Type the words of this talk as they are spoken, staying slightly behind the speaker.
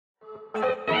Okay,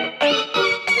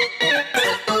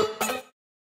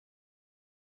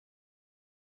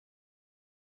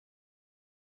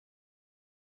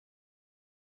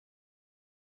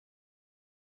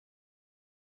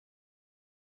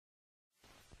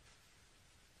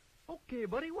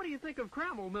 buddy, what do you think of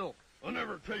caramel milk? I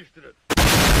never tasted it.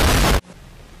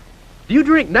 Do you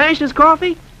drink Nash's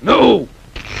coffee? No!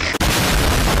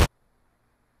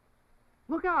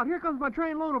 Look out, here comes my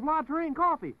trainload of La Terrain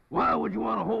coffee. Why would you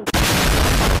want a whole...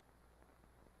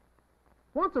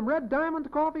 Want some Red Diamond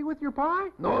coffee with your pie?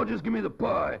 No, just give me the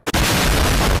pie.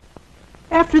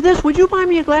 After this, would you buy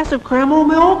me a glass of caramel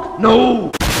milk?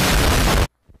 No!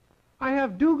 I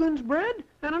have Dugan's bread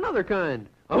and another kind.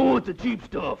 I want the cheap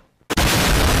stuff.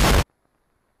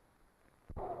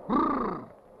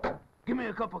 Give me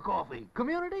a cup of coffee.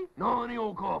 Community? No, any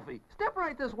old coffee. Step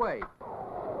right this way.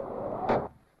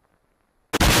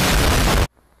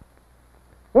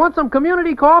 Want some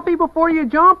community coffee before you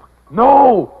jump?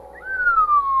 No!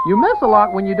 You miss a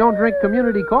lot when you don't drink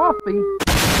community coffee.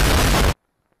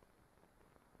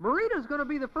 Marita's gonna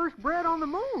be the first bread on the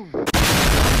moon.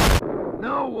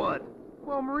 Now what?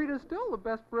 Well, Marita's still the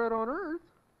best bread on earth.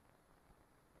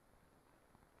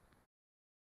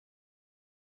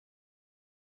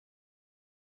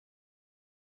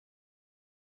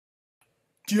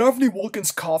 Do you have any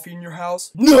Wilkins Coffee in your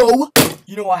house? No!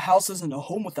 You know, a house isn't a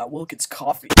home without Wilkins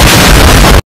Coffee.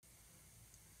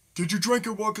 Did you drink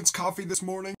your Wilkins Coffee this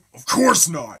morning? Of course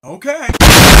not! Okay.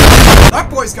 That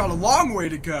boy's got a long way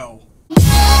to go.